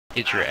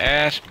Get your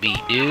ass beat,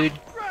 dude.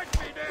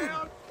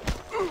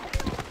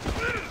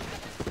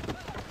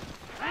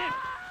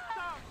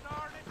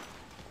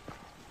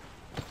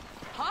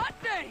 Hot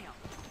damn!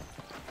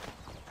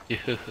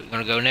 You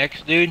gonna go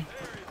next, dude?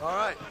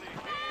 Alright.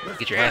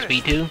 Get your ass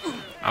beat too?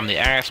 I'm the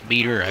ass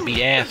beater. I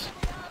beat ass.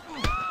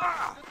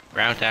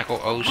 Ground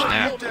tackle. Oh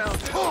snap.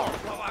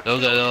 Go, go,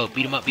 go.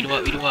 Beat him up, beat him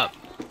up, beat him up.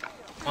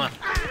 Come on.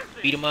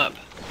 Beat him up.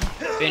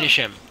 Finish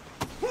him.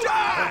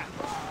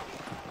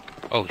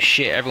 Oh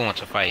shit, everyone wants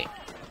to fight.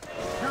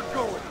 You're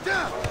going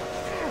down.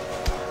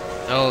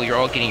 No, you're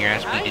all getting your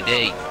ass beat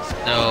today.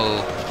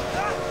 No.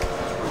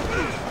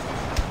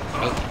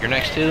 Oh, you're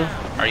next too?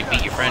 Already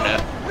beat your friend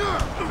up.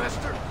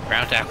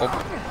 Ground tackle.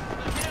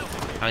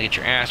 I'll get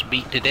your ass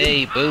beat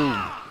today. Boom.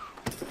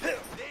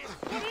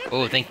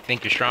 Oh,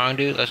 think you're strong,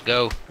 dude? Let's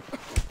go.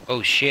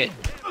 Oh shit.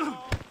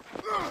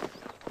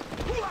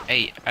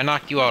 Hey, I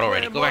knocked you out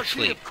already. Go back to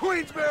sleep.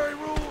 Queensberry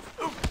rules.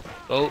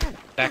 Go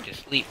back to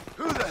sleep.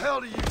 Who the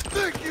hell do you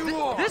think you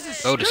are? This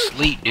is Go to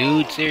sleep,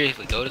 dude.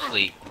 Seriously, go to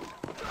sleep.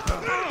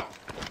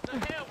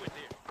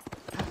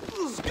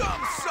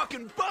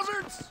 Scum-sucking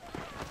buzzards!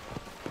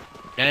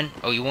 Done?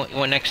 Oh, you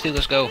want next too?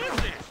 Let's go.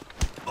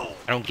 I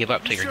don't give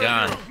up till you're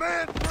gone.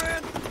 Man,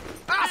 friend.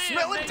 I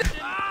smell it.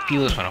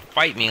 People just want to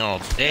fight me all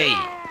day.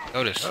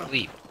 Go to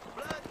sleep.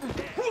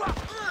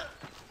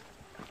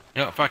 You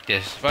know what? Fuck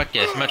this. Fuck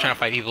this. I'm not trying to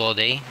fight people all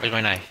day. Where's my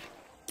knife?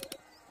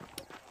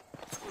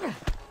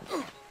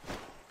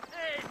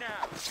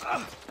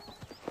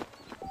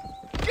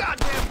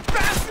 Goddamn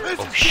bastard!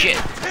 Oh shit.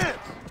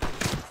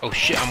 Oh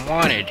shit, I'm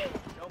wanted.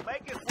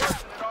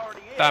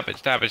 Stop it,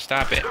 stop it,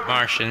 stop it.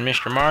 Marston,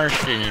 Mr.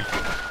 Marston.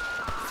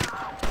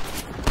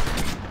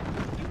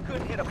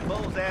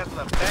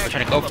 They're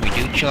trying to go for me,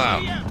 dude. Chill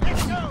out.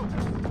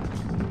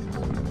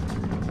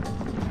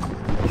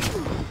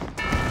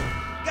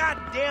 God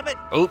damn it!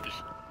 Oops.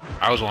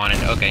 I was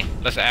wanted. Okay,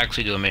 let's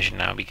actually do a mission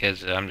now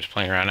because I'm just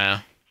playing around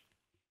now.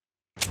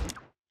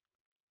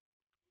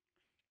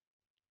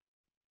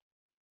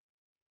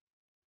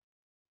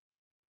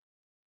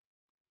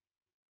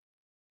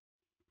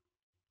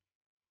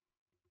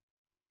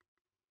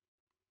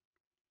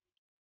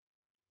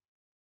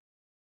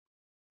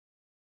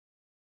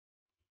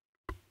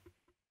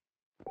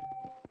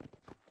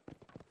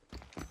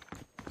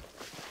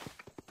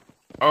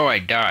 Oh, I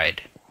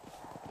died.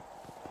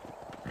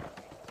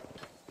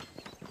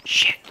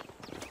 Shit.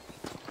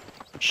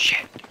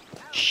 Shit.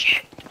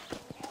 Shit.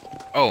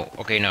 Oh,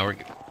 okay, no, we're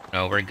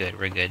good,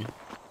 we're good.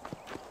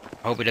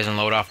 I hope it doesn't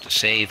load off the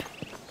save.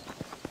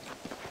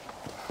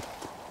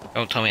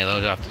 Don't tell me it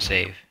loads off the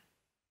save.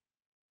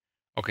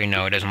 Okay,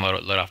 no, it doesn't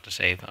load off the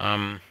save.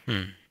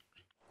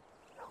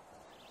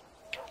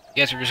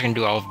 Guess we're just gonna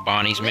do all of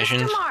Bonnie's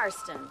missions. Mr.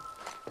 Marston,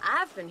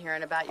 I've been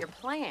hearing about your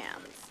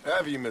plans.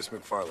 Have you, Miss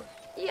McFarland?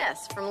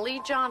 Yes, from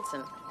Lee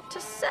Johnson.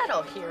 To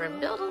settle here and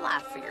build a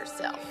life for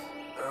yourself.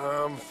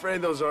 I'm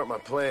afraid those aren't my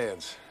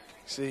plans.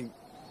 See,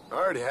 I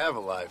already have a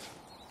life.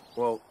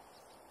 Well,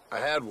 I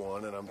had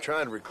one, and I'm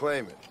trying to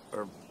reclaim it.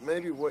 Or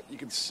maybe what you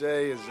could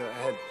say is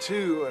I had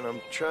two, and I'm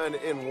trying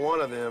to end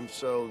one of them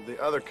so the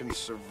other can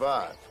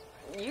survive.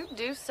 You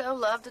do so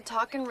love to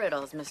talk in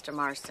riddles, Mr.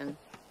 Marston.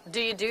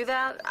 Do you do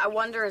that, I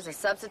wonder, as a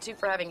substitute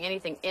for having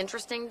anything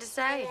interesting to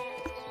say?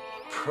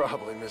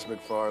 Probably, Miss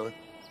McFarland.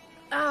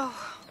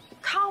 Oh,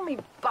 call me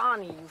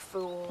Bonnie, you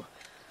fool.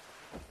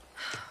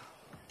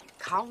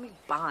 Call me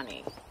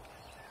Bonnie.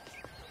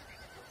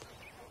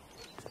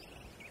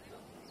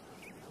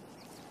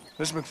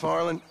 Miss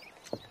McFarland,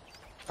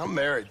 I'm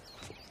married.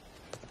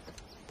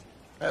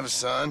 I have a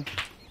son.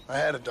 I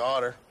had a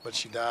daughter, but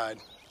she died.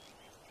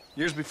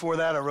 Years before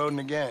that, I rode in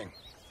a gang.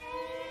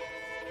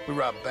 We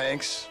robbed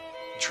banks,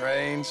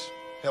 trains,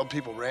 held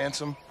people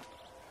ransom.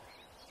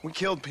 We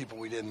killed people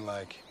we didn't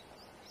like.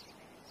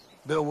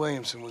 Bill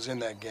Williamson was in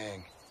that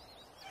gang.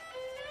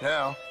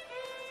 Now,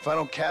 if I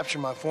don't capture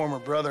my former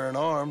brother in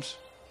arms,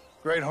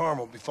 great harm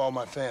will befall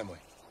my family.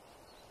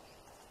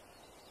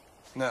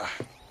 Now,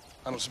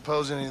 I don't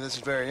suppose any of this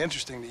is very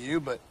interesting to you,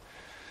 but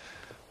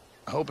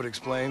I hope it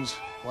explains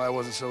why I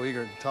wasn't so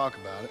eager to talk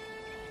about it.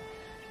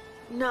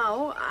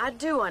 No, I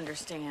do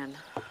understand.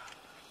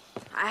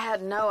 I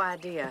had no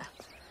idea.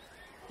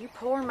 You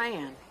poor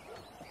man.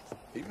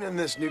 Even in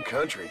this new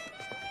country,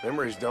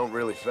 memories don't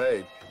really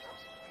fade.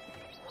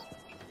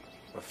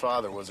 My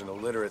father was an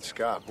illiterate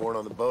Scot born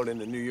on the boat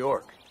into New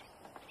York.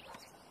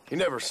 He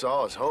never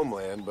saw his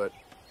homeland, but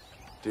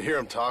to hear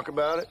him talk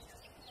about it,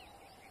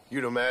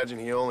 you'd imagine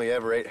he only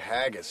ever ate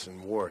haggis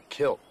and wore a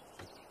kilt.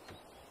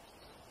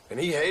 And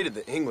he hated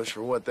the English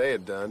for what they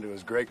had done to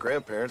his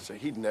great-grandparents that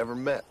he'd never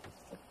met.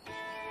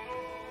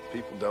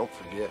 People don't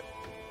forget.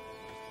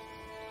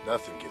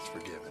 Nothing gets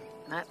forgiven.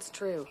 That's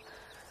true.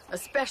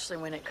 Especially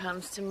when it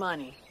comes to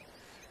money.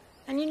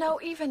 And you know,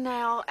 even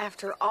now,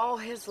 after all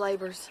his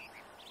labors,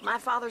 my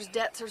father's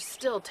debts are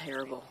still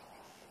terrible.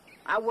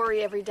 I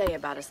worry every day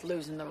about us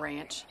losing the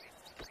ranch.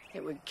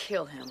 It would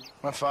kill him.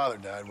 My father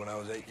died when I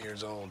was 8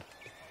 years old.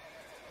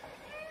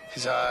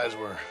 His eyes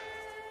were,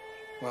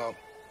 well,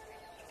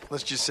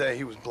 Let's just say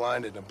he was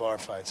blinded in a bar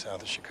fight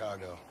south of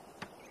Chicago.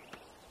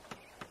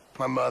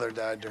 My mother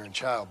died during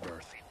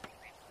childbirth.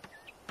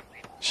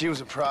 She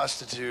was a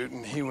prostitute,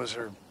 and he was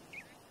her...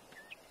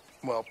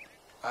 Well,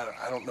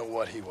 I don't know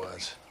what he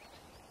was.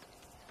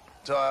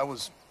 So I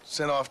was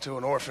sent off to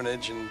an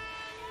orphanage and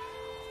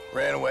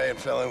ran away and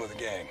fell in with a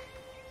gang.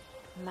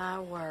 My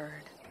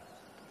word.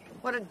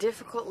 What a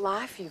difficult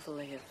life you've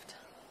lived.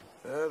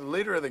 The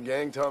leader of the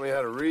gang taught me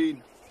how to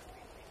read,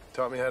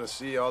 taught me how to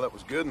see all that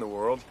was good in the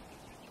world.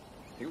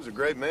 He was a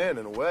great man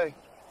in a way.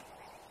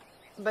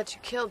 But you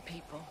killed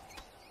people.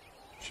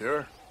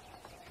 Sure.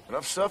 And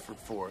I've suffered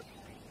for it.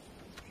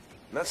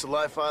 And that's the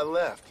life I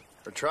left,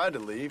 or tried to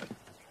leave.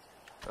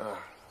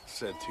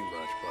 Said too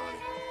much, Bonnie.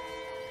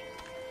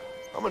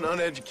 I'm an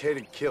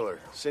uneducated killer,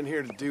 sent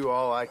here to do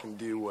all I can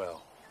do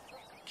well.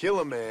 Kill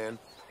a man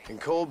in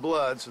cold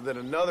blood so that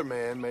another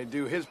man may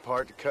do his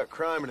part to cut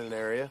crime in an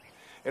area,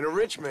 and a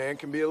rich man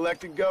can be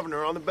elected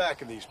governor on the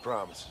back of these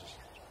promises.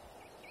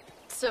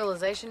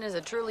 Civilization is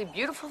a truly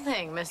beautiful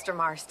thing, Mr.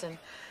 Marston.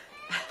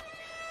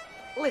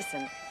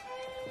 Listen,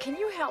 can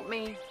you help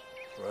me?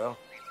 Well,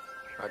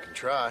 I can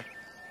try.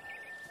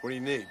 What do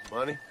you need,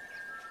 money?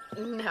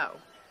 No,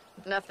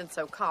 nothing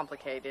so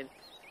complicated.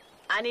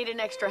 I need an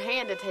extra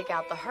hand to take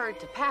out the herd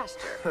to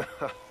pasture.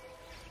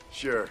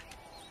 Sure.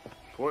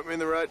 Point me in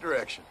the right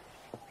direction.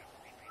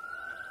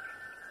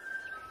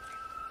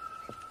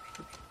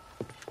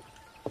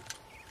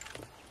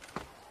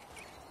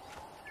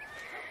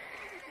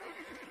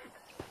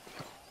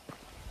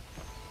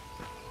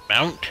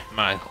 Mount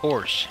my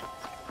horse.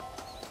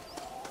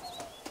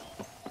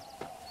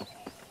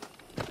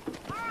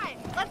 All right,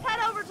 let's head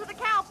over to the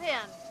cow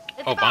pen.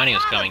 It's Oh, about Bonnie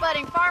was time coming. a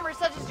budding farmers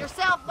such as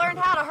yourself learned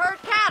how to herd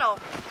cattle.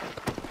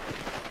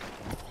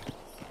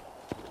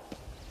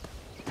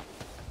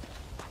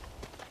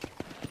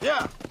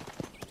 Yeah.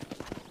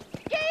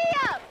 Giddy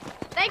up!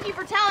 Thank you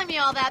for telling me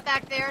all that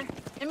back there.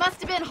 It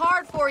must have been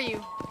hard for you.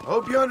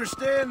 Hope you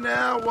understand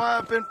now why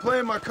I've been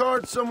playing my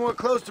cards somewhat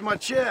close to my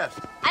chest.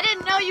 I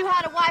didn't know you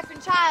had a wife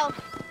and child.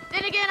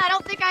 Then again, I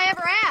don't think I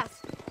ever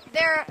asked.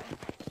 They're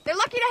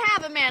lucky to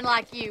have a man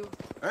like you.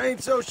 I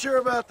ain't so sure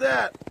about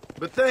that,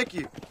 but thank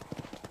you.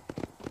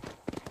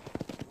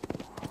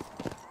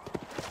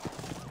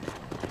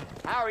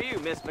 How are you,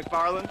 Miss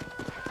McFarland?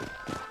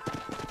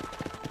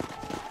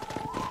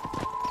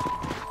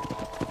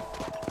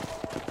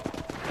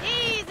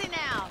 Easy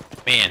now.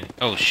 Man,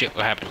 oh shit,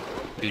 what happened?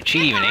 Dude, she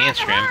didn't even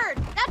answer him. Herd.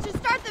 That should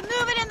start them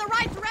moving in the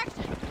right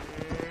direction.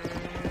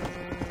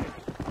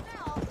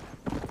 Now,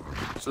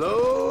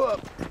 Slow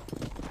up.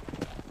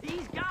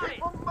 He's got it.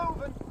 Keep 'em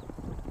moving.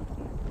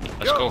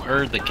 Let's go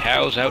herd the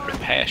cows out to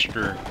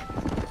pasture.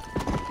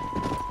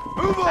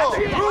 Move on!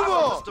 Move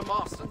on! Mr.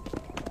 Marston.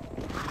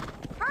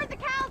 herd the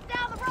cows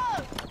down the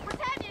road.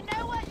 Pretend you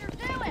know what you're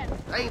doing.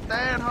 Ain't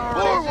that hard.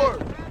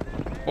 Forward!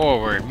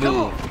 Forward,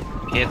 move.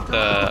 Hit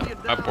the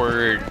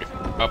upward,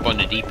 up on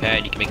the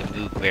D-pad, you can make it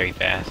move very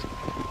fast.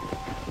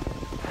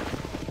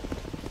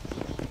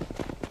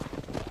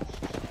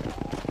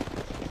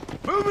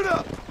 Move it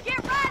up! Get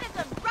right at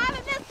them.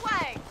 Driving this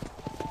way.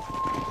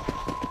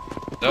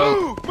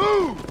 So, Move!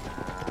 Move!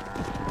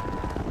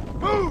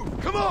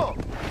 Move! Come on!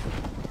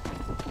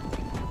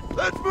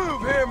 Let's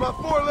move here, my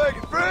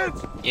four-legged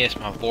friends! yes,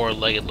 my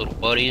four-legged little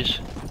buddies.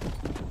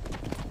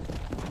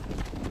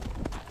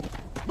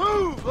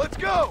 Move! Let's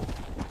go!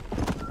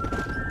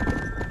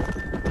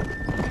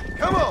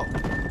 Come on!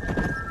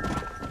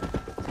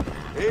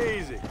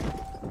 Easy.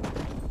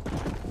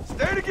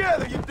 Stay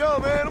together, you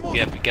dumb animals!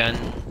 You have begun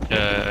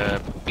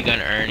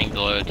earning the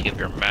loyalty of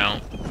your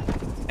mount.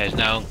 Has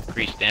now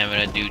increased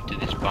stamina due to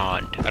this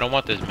bond. I don't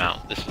want this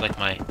mount. This is like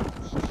my...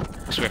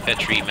 I swear if that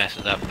tree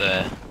messes up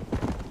the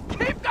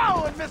Keep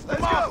going, Mr.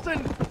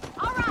 Marston.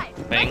 All right.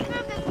 Thing. Let's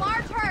move this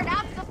large herd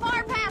out to the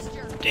far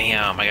pasture.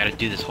 Damn, I gotta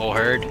do this whole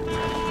herd.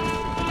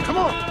 Come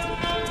on!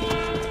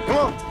 Come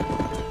on!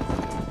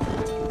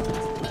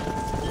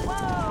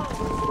 Whoa.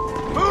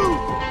 Move!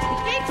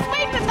 Keep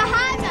sweeping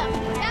behind them.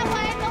 That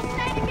way they'll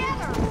stay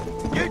together.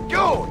 Get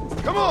going!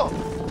 Come on!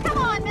 Come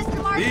on, Mr.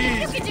 Marston. You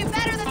Easy. can do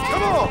better than that.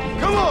 Come on!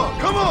 Come on!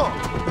 Come on!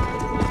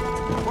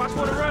 Watch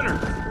for the runner.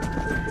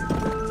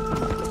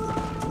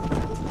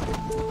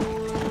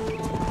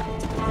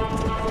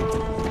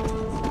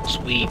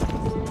 Sweep,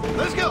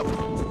 Let's go!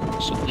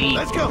 sweep,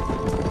 Let's go!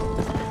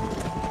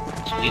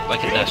 sweep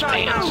like a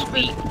dustpan.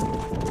 Sweep.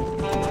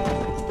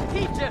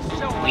 He just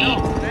showing Sweet.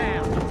 off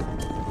now.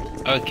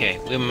 Okay,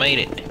 we made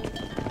it.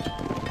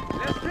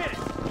 Let's hit it.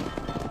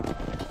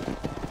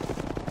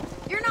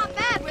 You're not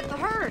bad with the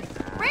herd.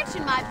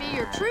 Ranching might be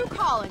your true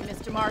calling,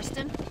 Mr.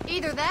 Marston.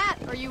 Either that,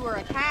 or you were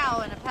a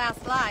cow in a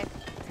past life.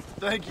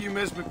 Thank you,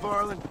 Miss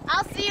McFarland.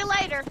 I'll see you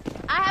later.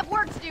 I have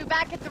work to do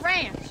back at the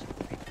ranch.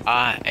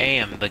 I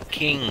am the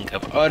king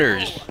of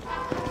udders.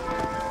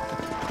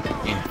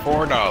 In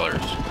 $4.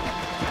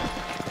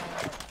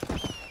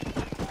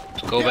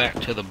 Let's go back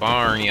to the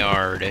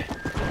barnyard.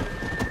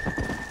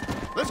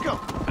 Let's go!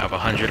 I have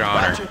 100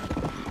 honor. Gotcha.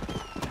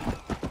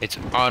 It's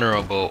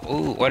honorable.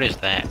 Ooh, what is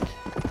that?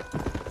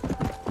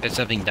 That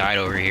something died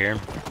over here.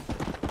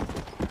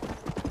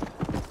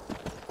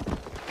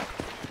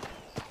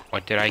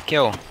 What did I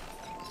kill?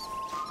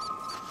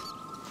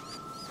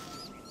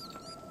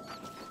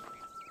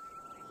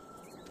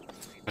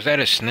 Was that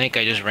a snake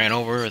I just ran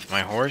over with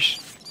my horse?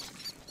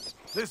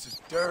 This is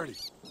dirty.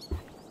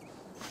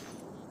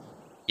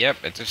 Yep,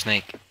 it's a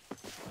snake.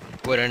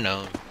 Would've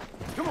known.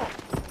 Come on.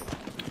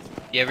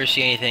 You ever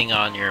see anything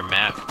on your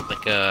map,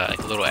 like a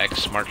little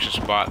X marks a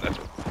spot that's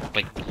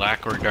like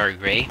black or dark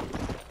gray?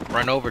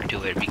 Run over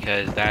to it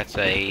because that's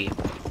a...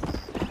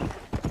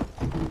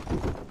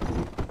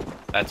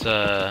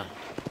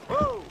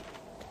 Whoa.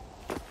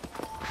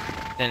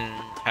 Then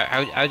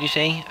how'd you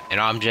say? An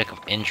object of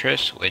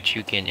interest which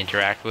you can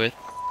interact with,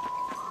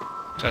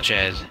 such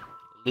as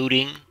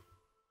looting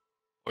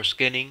or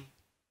skinning.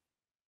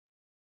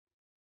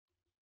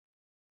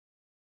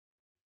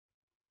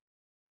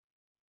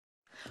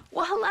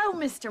 Well, hello,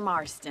 Mr.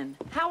 Marston.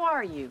 How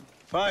are you?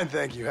 Fine,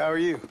 thank you. How are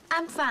you?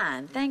 I'm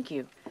fine, thank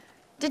you.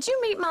 Did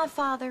you meet my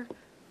father?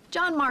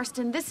 John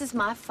Marston, this is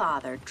my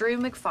father, Drew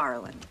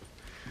McFarland.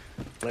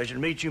 Pleasure to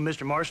meet you,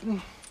 Mr.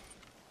 Marston.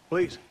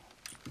 Please.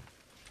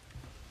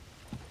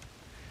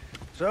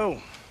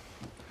 So,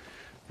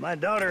 my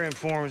daughter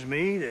informs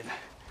me that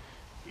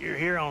you're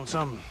here on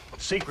some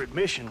secret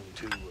mission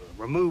to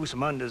remove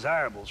some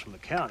undesirables from the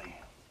county.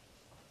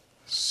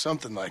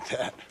 Something like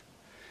that.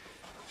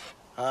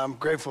 I'm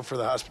grateful for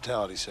the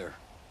hospitality, sir.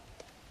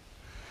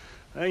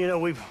 Well, you know,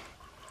 we've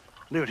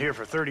lived here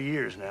for 30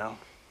 years now.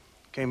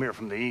 Came here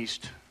from the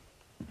east.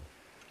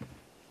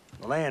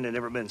 The land had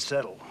never been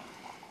settled.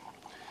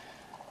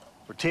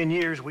 For 10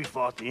 years, we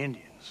fought the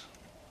Indians.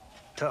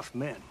 Tough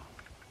men.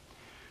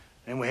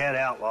 And we had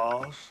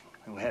outlaws,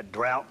 and we had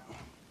drought,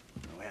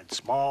 and we had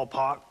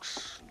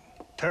smallpox,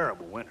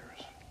 terrible winters,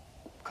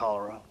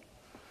 cholera.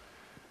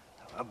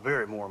 I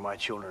buried more of my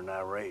children than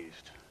I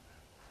raised.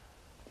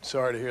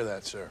 Sorry to hear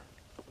that, sir.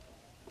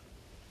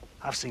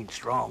 I've seen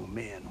strong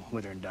men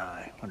wither and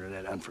die under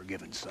that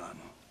unforgiving sun.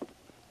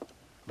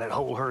 That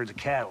whole herds of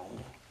cattle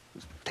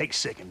just take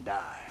sick and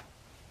die.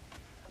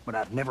 But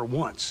I've never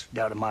once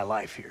doubted my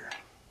life here.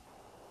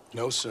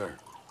 No, sir.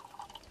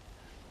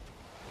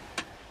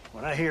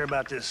 When I hear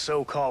about this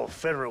so-called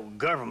federal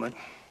government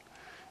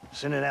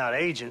sending out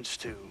agents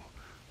to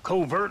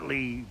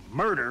covertly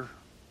murder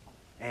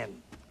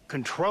and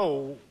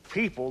control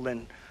people,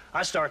 then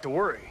I start to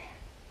worry.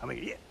 I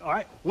mean, yeah, all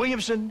right,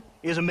 Williamson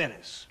is a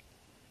menace,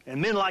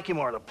 and men like him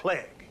are the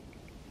plague.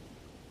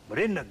 But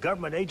isn't a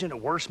government agent a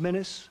worse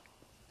menace?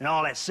 And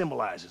all that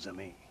symbolizes, I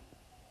mean.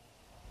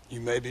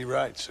 You may be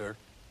right, sir.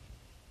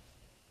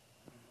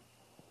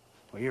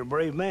 Well, you're a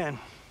brave man.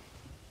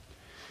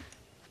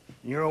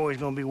 You're always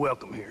gonna be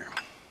welcome here.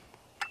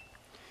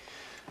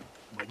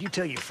 But you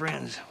tell your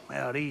friends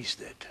out east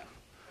that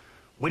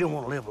we don't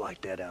want to live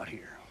like that out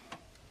here.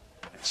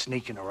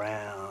 Sneaking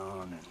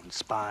around and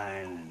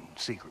spying and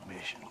secret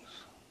missions.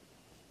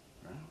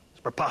 Right? It's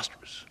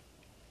preposterous.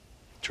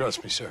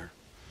 Trust me, sir.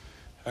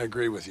 I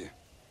agree with you.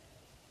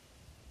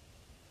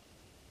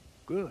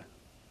 Good.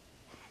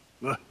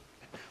 Good.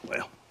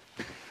 Well,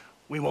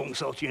 we won't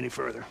insult you any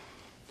further.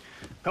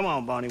 Come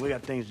on, Bonnie, we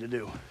got things to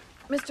do.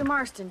 Mr.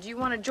 Marston, do you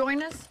want to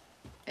join us?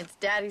 It's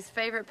Daddy's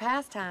favorite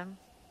pastime.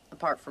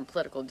 Apart from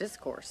political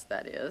discourse,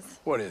 that is.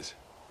 What is?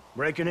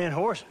 Breaking in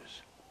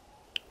horses.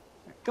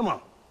 Come on.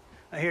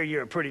 I hear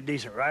you're a pretty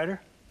decent rider.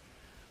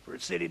 For a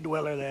city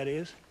dweller, that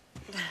is.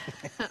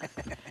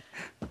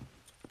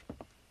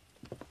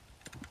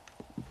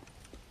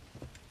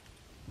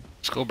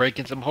 Let's go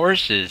breaking some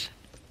horses.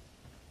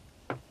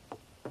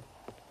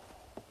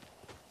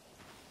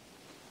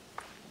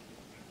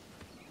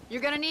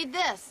 You're gonna need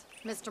this,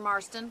 Mr.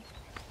 Marston.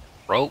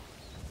 Rope.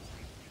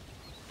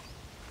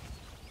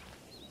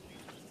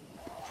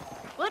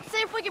 Let's see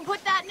if we can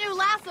put that new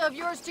lasso of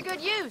yours to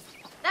good use.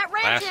 That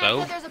ranch hand Lasso?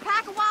 said there's a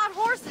pack of wild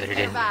horses Dun, dun.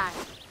 nearby.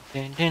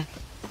 Dun, dun.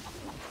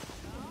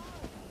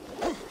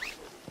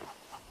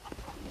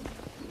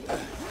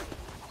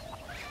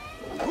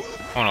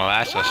 I wanna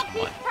lasso Well,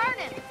 someone. keep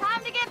turning.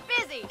 Time to get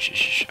busy. Shh,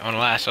 shh, shh. I wanna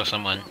lasso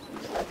someone.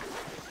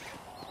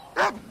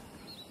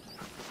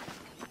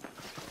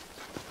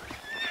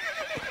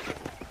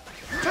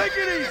 Take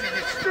it easy,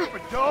 you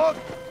stupid dog!